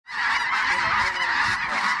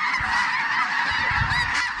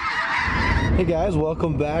Hey guys,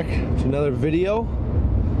 welcome back to another video.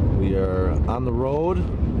 We are on the road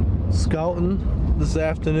scouting this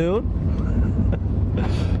afternoon.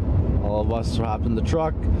 All of us hopped in the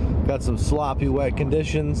truck, got some sloppy wet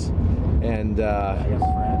conditions, and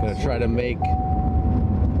gonna try to make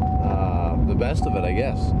the best of it, I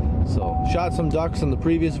guess. So shot some ducks in the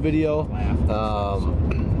previous video.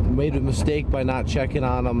 Made a mistake by not checking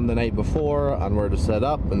on them the night before on where to set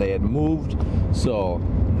up, and they had moved. So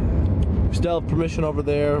we still have permission over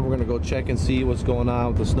there. We're gonna go check and see what's going on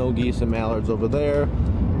with the snow geese and mallards over there,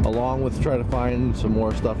 along with try to find some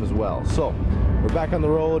more stuff as well. So we're back on the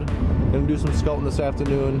road, gonna do some scouting this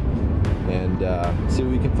afternoon and see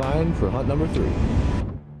what we can find for hunt number 3.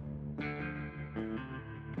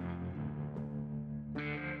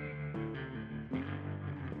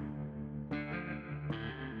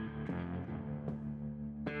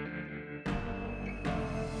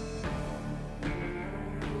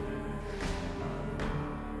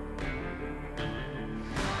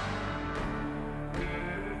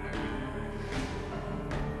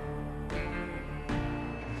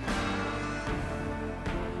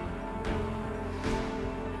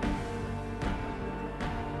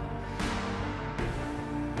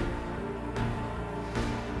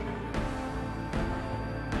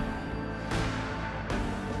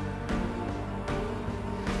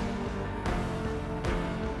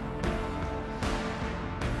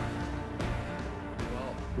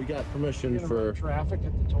 We got permission for traffic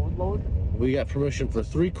at the toad load. We got permission for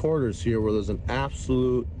 3/4 here, where there's an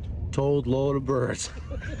absolute toad load of birds.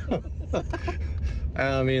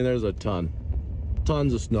 I mean, there's a tons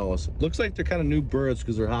of snow. Looks like they're kind of new birds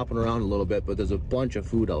because they're hopping around a little bit, but there's a bunch of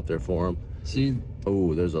food out there for them. See?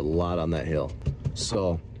 Oh, there's a lot on that hill.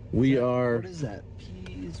 So we are. What is that?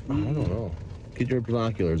 Peas? I don't know. Get your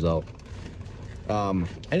binoculars out.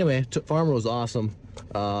 Anyway, farmer was awesome.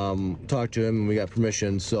 Talked to him and we got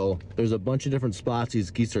permission. So there's a bunch of different spots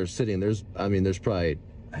these geese are sitting. There's probably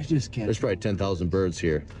 10,000 birds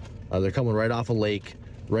here. They're coming right off a lake,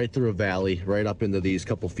 right through a valley, right up into these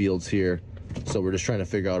couple fields here. So we're just trying to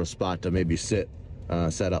figure out a spot to maybe set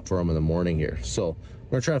up for them in the morning here. So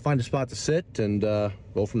we're gonna try to find a spot to sit and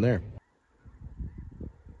go from there.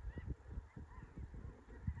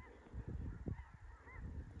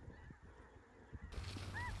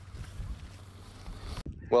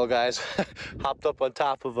 Well guys, hopped up on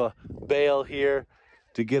top of a bale here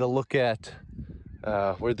to get a look at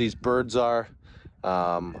where these birds are.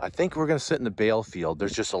 I think we're gonna sit in the bale field.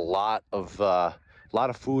 There's just a lot of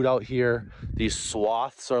food out here. These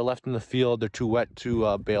swaths are left in the field. They're too wet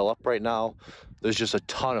to bale up right now. There's just a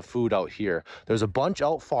ton of food out here. There's a bunch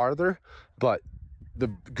out farther, but the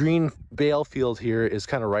green bale field here is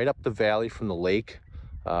kind of right up the valley from the lake,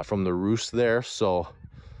 from the roost there. So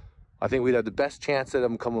I think we'd have the best chance at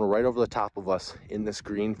them coming right over the top of us in this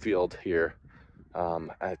green field here.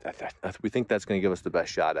 We think that's going to give us the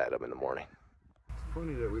best shot at them in the morning. It's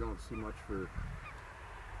funny that we don't see much for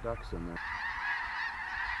ducks in there.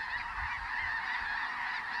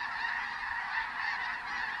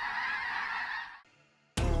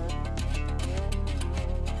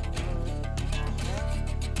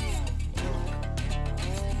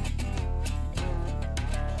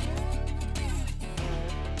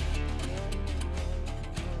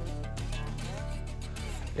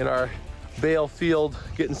 In our bale field,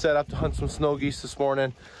 getting set up to hunt some snow geese this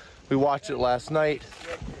morning. We watched it last night.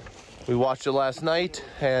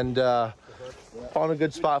 And found a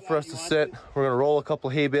good spot for us to sit. We're gonna roll a couple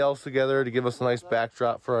hay bales together to give us a nice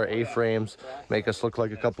backdrop for our A-frames, make us look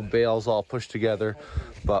like a couple bales all pushed together.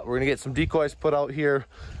 But we're gonna get some decoys put out here,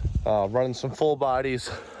 running some full bodies,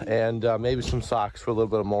 and maybe some socks for a little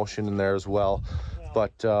bit of motion in there as well.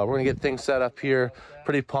 But we're gonna get things set up here.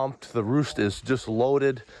 Pretty pumped. The roost is just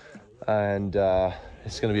loaded, and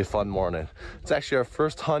it's gonna be a fun morning. It's actually our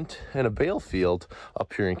first hunt in a bale field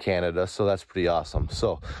up here in Canada, so that's pretty awesome.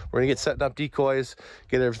 So we're gonna get setting up decoys,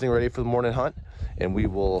 get everything ready for the morning hunt, and we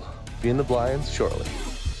will be in the blinds shortly.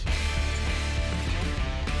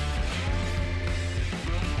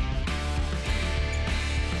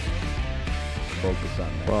 Focus on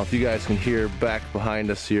that. Well, if you guys can hear back behind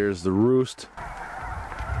us, here is the roost.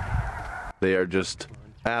 They are just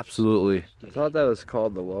absolutely. I thought that was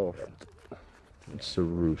called the loaf. It's a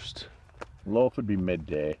roost. Loaf would be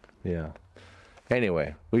midday. Yeah.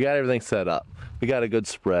 Anyway, we got everything set up. We got a good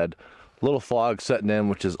spread. Little fog setting in,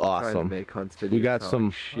 which is awesome. We got some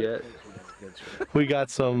shit. We got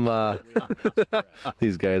some,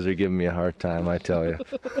 these guys are giving me a hard time, I tell you.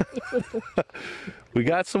 We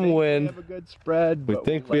got some wind. We have a good spread. We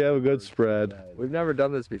think we have a good spread. We've never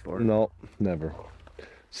done this before. No, never.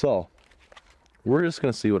 So, we're just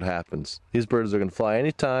gonna see what happens. These birds are gonna fly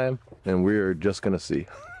anytime, and we're just gonna see.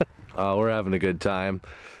 We're having a good time.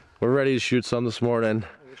 We're ready to shoot some this morning,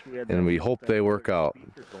 and we hope they work out.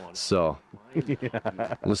 So,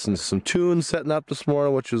 listen to some tunes setting up this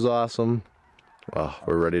morning, which was awesome.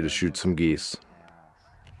 We're ready to shoot some geese.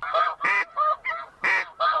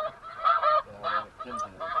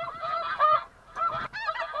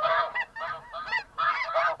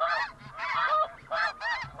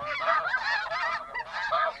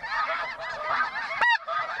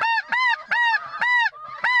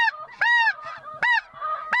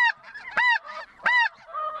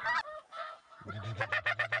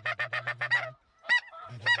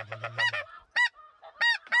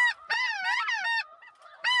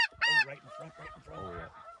 Right in front, right in front. Oh, yeah.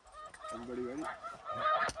 Everybody ready?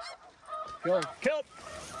 Kill him. Kill him!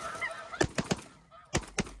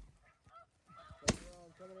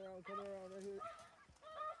 Coming around, right here.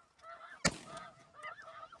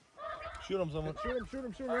 Shoot him, someone. Shoot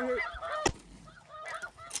him, right here.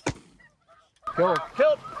 Kill him!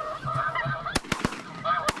 Kill him!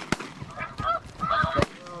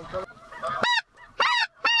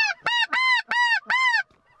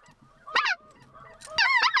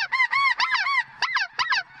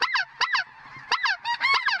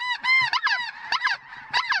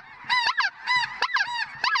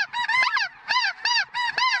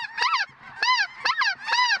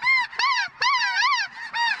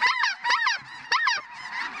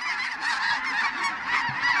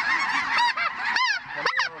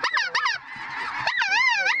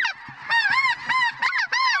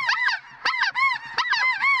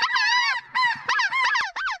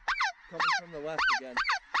 From the left again.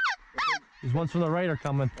 These ones from the right are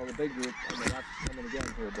coming. Oh, the big group on the left is coming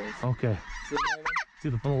again here, boys. Okay. See them, Ivan? See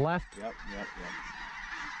the from the left? Yep.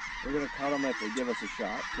 We're gonna cut them if they give us a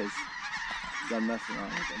shot, because done messing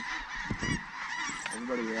around with them.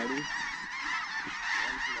 Everybody ready?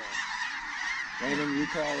 Raymond, you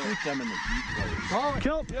call it. Shoot them in the deep place. Call it.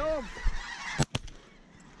 Kill him. Kill him.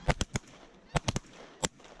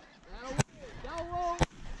 Down low.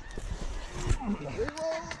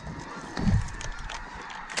 Reload.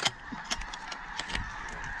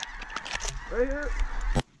 Right here.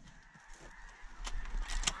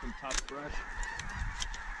 Some top brush.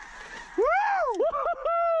 Woo!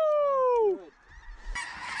 Woo!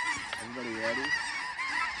 Everybody ready?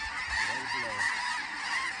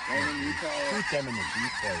 Raymond, you call it. Shoot them in the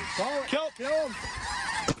deep place. Call it. Kill him. Kill him.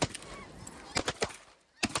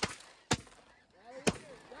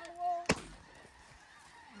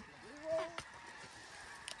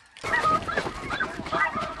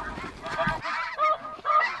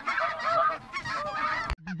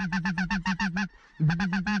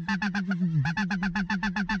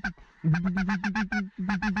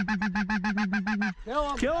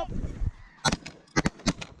 Kill him.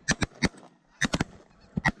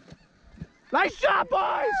 Nice shot,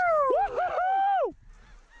 boys! Woo-hoo-hoo!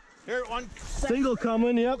 Here, one. Single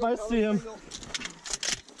coming. Yep, I see him. Shoot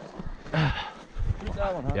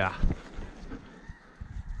that one, huh? Yeah.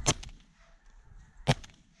 There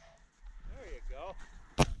you go.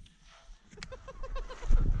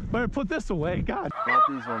 Better put this away. God. Not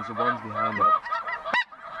these ones, the ones behind it.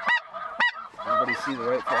 Everybody see the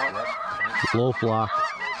right flock? Low flock.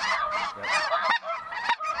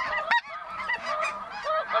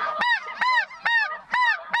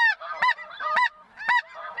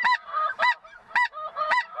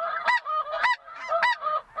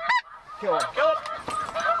 Kill him. Kill him!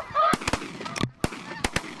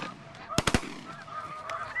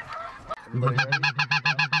 Everybody ready?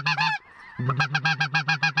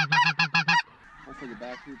 Hopefully the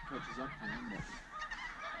back group catches up to him.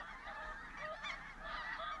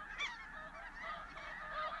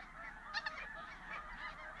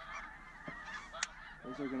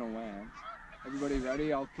 Those are gonna land. Everybody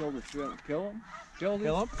ready? I'll kill the shrimp. Kill him? Kill these?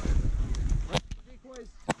 Kill him? Decoys.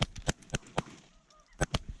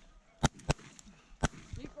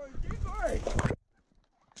 Decoy!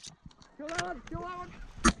 Kill that one! Kill that one!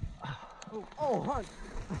 Oh, hunt!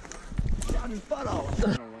 Got his butt out!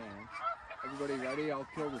 Everybody ready? I'll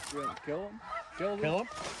kill the shrimp. Kill him? Kill Kill him?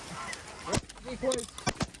 Decoys! Decoy!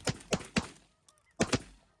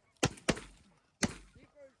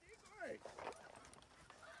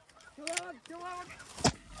 Kill that one! Kill that one!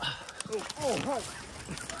 Oh, hunt!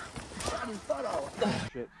 Got his butt out!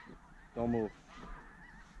 Shit. Don't move.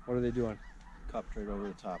 What are they doing? Cupped right over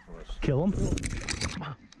the top of us. Kill him.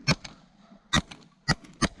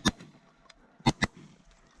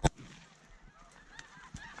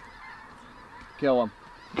 Kill him.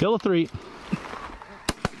 Kill a 3.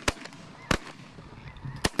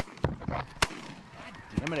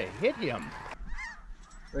 I'm gonna hit him.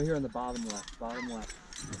 Right here on the bottom left, bottom left.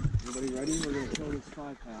 Everybody ready? We're gonna kill this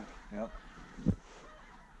 5-pack. Yep.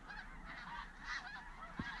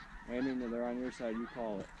 Landon, they're on your side, you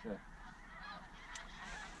call it. Sure.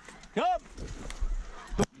 Come!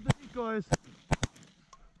 The decoys.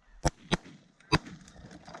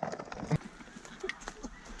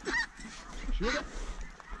 Shoot it.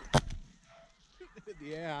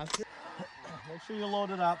 Yeah. Make sure you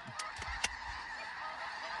load it up.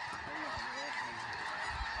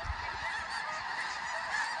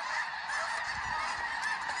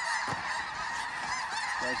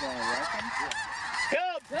 You guys wanna wreck them?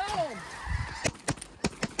 Come! Down!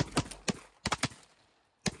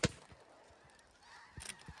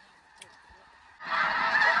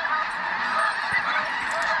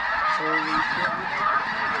 Holy shit.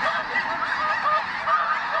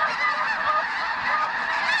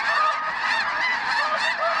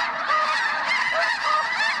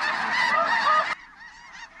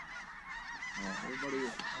 Everybody,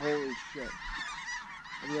 holy shit.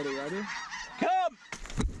 Everybody ready? Come!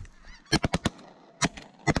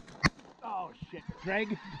 Oh shit,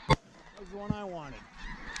 Greg. That was the one I wanted.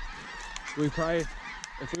 We probably,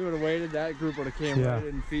 if we would have waited, that group would have came right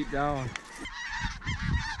in feet down.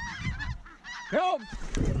 Help!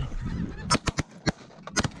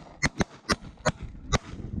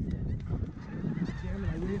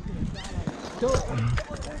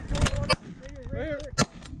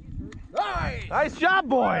 Nice job,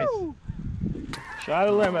 boys. Woo! Shot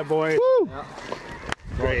a limit, boys. Woo. Yeah.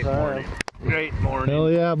 Great morning. Great morning. Hell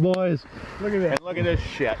yeah, boys. Look at this. And look at this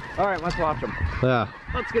shit. All right, let's watch them. Yeah.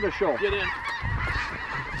 Let's get a show. Get in.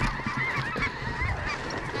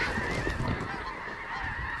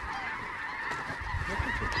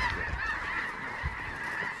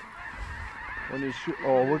 When you shoot,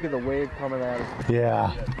 oh, look at the wave coming at us.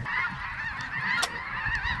 Yeah.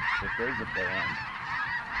 There's a band.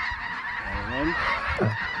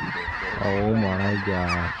 Oh my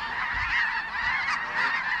gosh.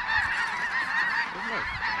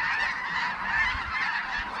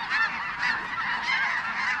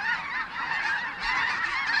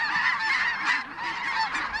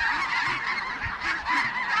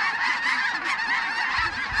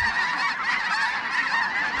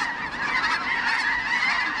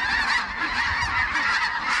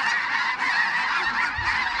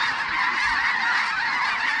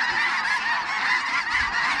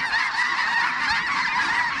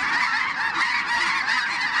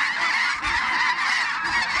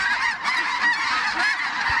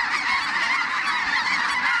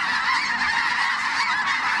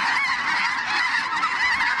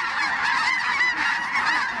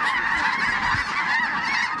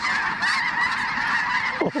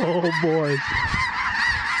 Oh boy.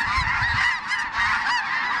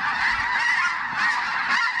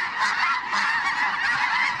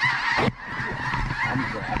 I'm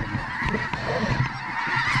grabbing it.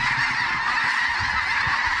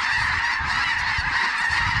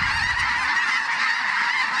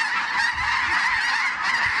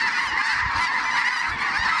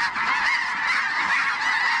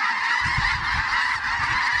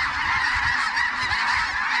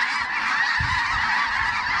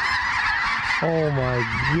 Oh my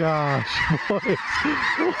gosh, boys.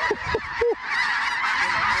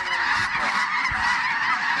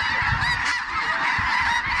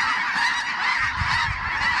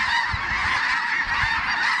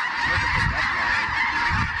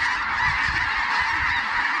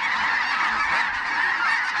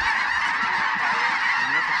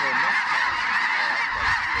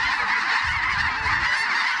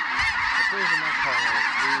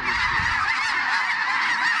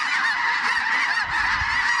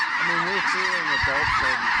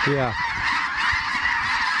 Yeah.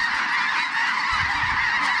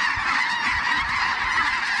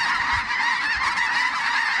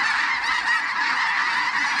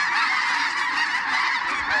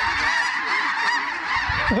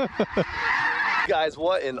 Guys,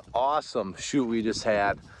 what an awesome shoot we just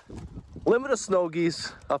had. Limited snow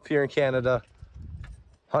geese up here in Canada.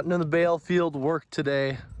 Hunting in the bale field, work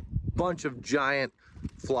today. Bunch of giant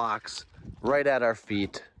flocks right at our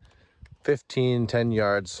feet. 10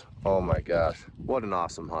 yards. Oh my gosh, what an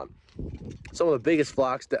awesome hunt. Some of the biggest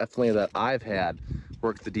flocks definitely that I've had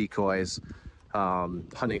worked the decoys,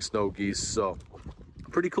 hunting snow geese, so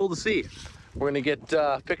pretty cool to see. We're gonna get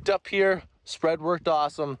picked up here. Spread worked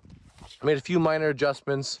awesome. Made a few minor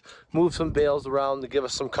adjustments, moved some bales around to give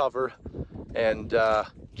us some cover, and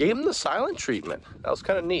gave them the silent treatment. That was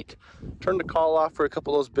kind of neat. Turned the call off for a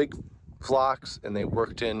couple of those big flocks and they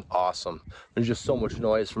worked in awesome. There's just so much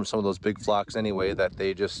noise from some of those big flocks anyway that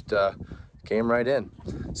they just came right in.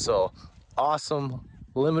 So awesome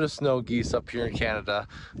limit of snow geese up here in Canada.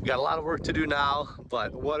 We got a lot of work to do now,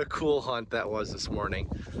 but what a cool hunt that was this morning.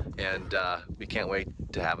 And we can't wait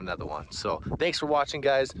to have another one. So thanks for watching,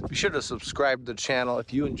 guys. Be sure to subscribe to the channel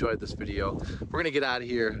if you enjoyed this video. We're gonna get out of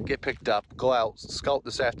here, get picked up, go out, scout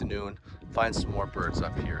this afternoon, find some more birds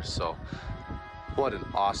up here. So what an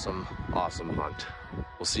awesome, awesome hunt.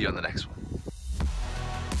 We'll see you on the next one.